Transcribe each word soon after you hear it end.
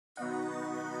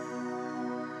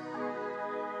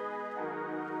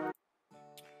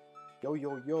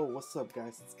Yo, what's up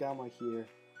guys? It's Gamma here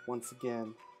once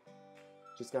again.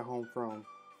 Just got home from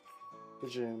the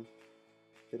gym,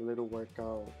 did a little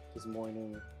workout this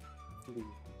morning.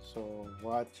 So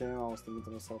while at the gym, I was thinking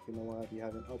to myself, you know what, you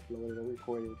haven't uploaded or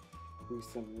recorded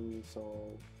recently,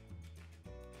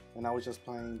 and I was just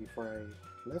playing before I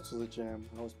left to the gym.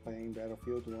 I was playing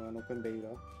Battlefield 1 open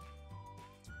beta,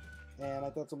 and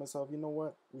I thought to myself, you know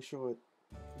what, we should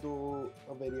do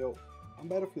a video on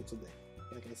Battlefield today.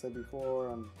 Like I said before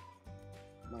on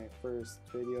my first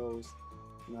videos,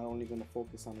 I'm not only going to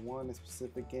focus on one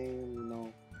specific game, you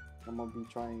know, I'm going to be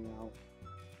trying out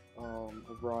a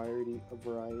variety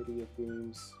of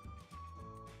games,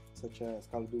 such as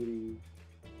Call of Duty,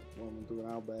 what I'm doing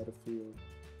now, Battlefield,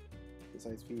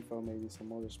 besides FIFA, maybe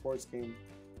some other sports game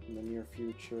in the near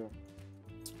future.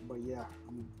 But yeah,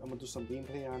 I'm going to do some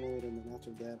gameplay on it, and then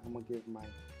after that, I'm going to give my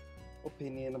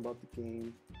opinion about the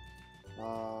game.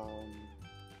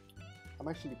 I'm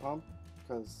actually pumped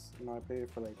because, you know, I played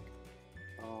it for like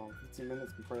 15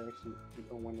 minutes before I actually,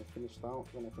 when I finished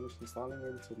installing it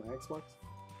into my Xbox,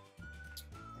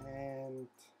 and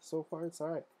so far it's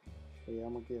alright. But yeah,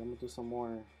 I'm gonna do some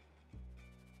more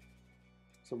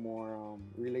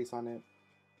relays on it,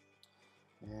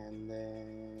 and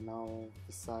then I'll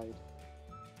decide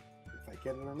if I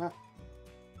get it or not.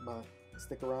 But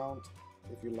stick around.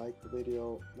 If you like the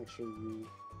video, make sure you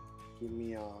give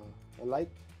me a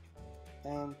like,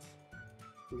 and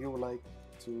if you would like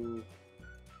to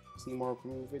see more of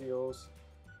me videos,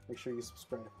 make sure you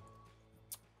subscribe.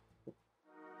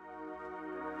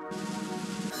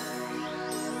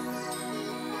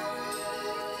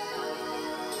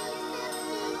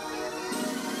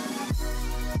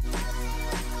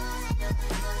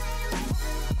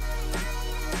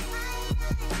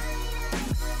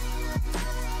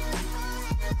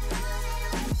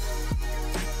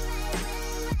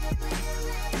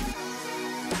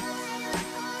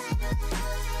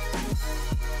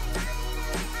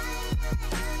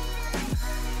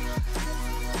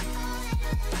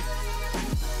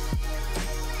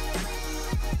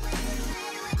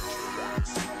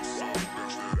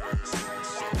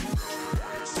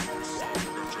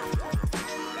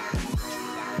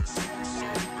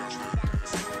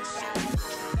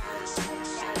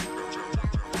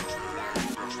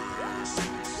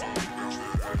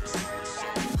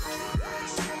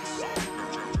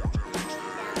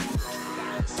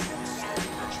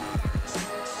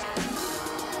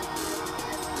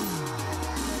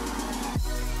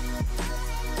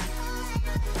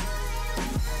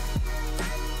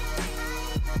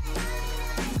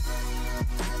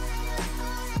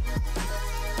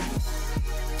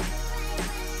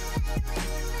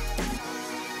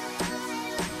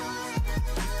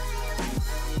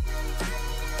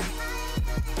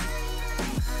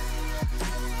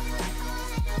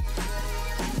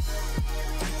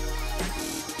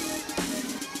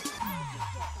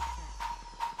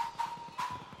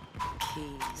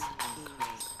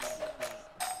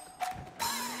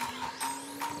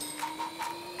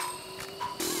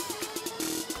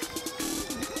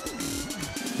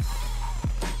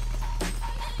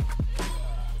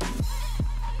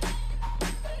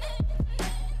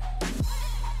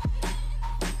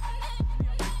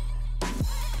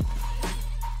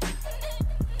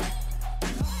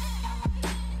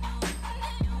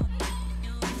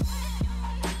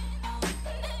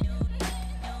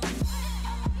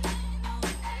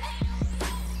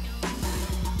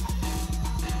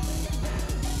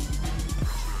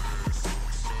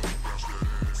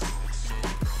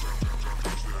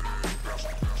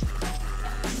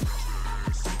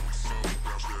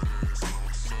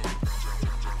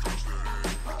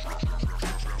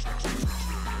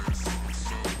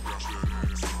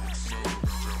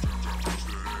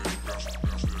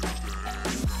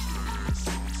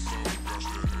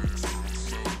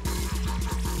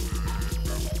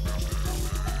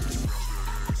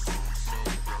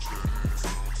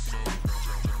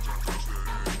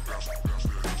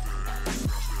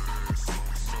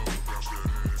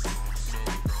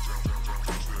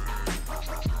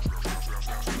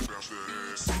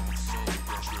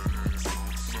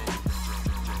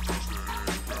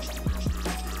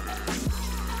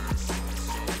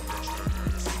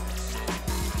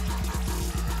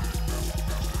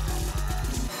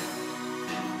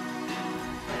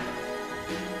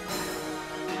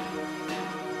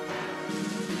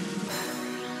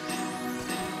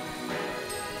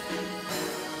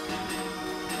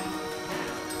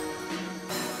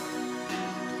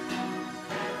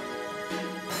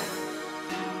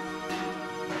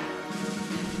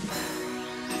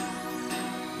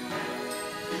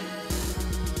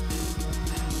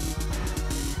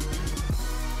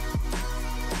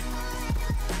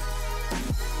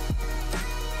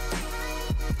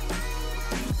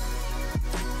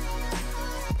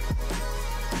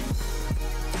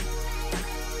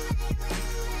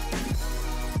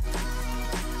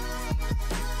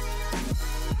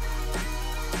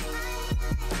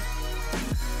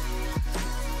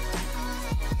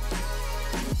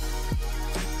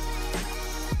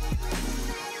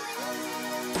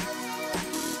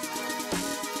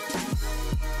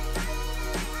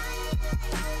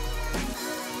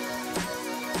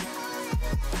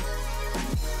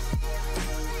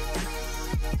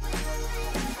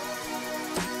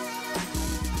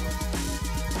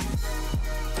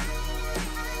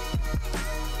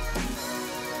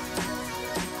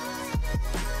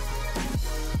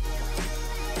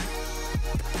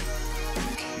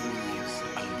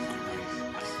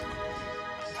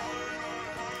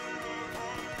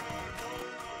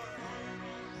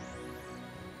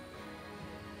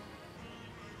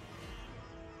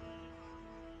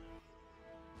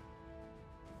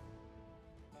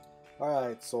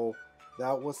 Alright, so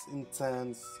that was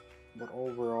intense, but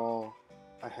overall,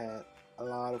 I had a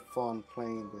lot of fun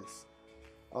playing this.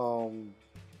 Um,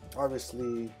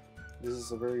 Obviously, this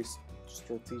is a very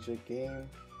strategic game.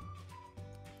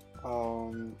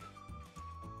 Um,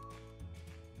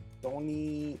 the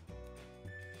only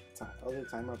other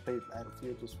time I played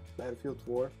Battlefield was Battlefield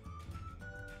 4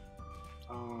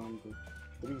 on the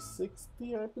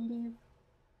 360, I believe.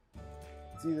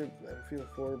 It's either Battlefield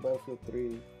 4 or Battlefield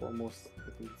 3, or most,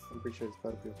 I'm pretty sure it's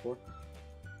Battlefield 4.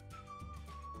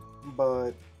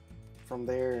 But from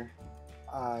there,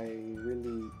 I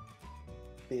really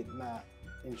did not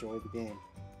enjoy the game.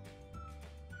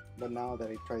 But now that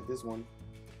I tried this one,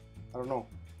 I don't know,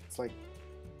 it's like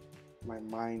my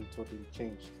mind totally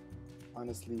changed.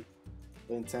 Honestly,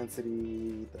 the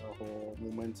intensity, the whole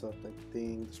momentum type of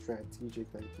thing, the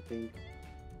strategic type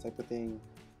of thing,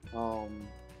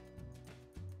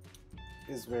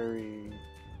 is very,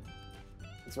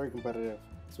 it's very competitive.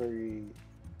 It's very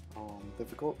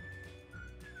difficult.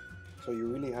 So you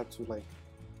really have to like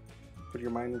put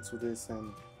your mind into this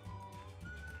and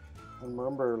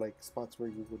remember like spots where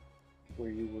you would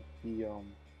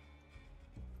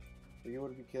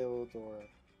be killed or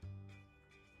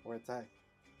attacked.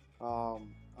 On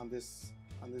this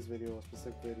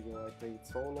specific video, I played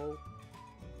solo,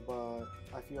 but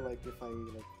I feel like if I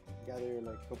like gather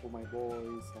like a couple of my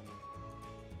boys and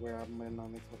where I'm in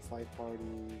on Xbox Live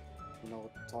Party, you know,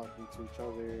 talking to each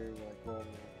other, like, oh,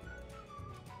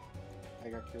 I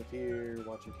got killed here,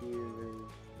 watch it here,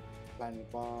 planting a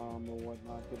bomb or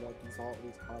whatnot, give out these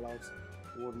call outs,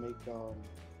 it would make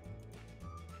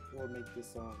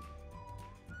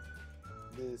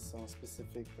this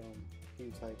specific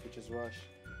game type, which is Rush,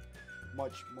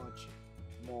 much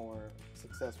more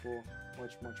successful,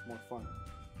 much more fun.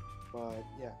 But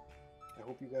yeah, I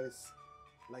hope you guys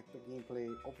like the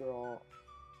gameplay. Overall,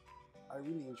 I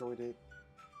really enjoyed it.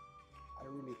 I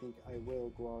really think I will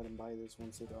go out and buy this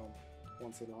once it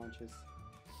launches.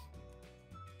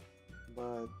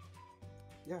 But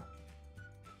yeah,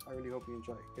 I really hope you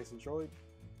guys enjoyed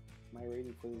my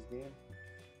rating for this game.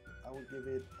 I would give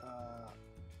it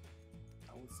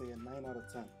I would say a 9 out of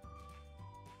 10,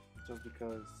 just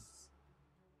because,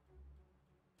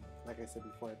 like I said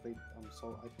before, I've been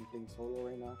playing solo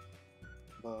right now,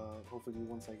 but hopefully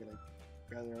once I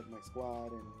gather up my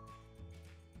squad and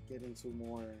get into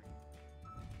more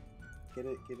of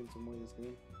this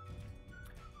game,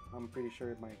 I'm pretty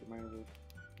sure my mind will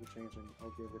change and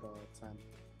I'll give it a 10.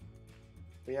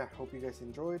 But yeah, hope you guys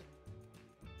enjoyed.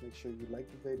 Make sure you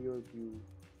like the video if you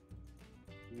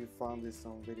found this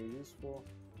video useful.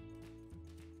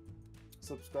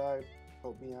 Subscribe,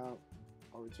 help me out,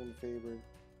 I'll return the favor.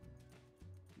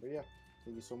 But yeah,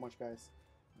 thank you so much, guys.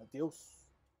 Adios.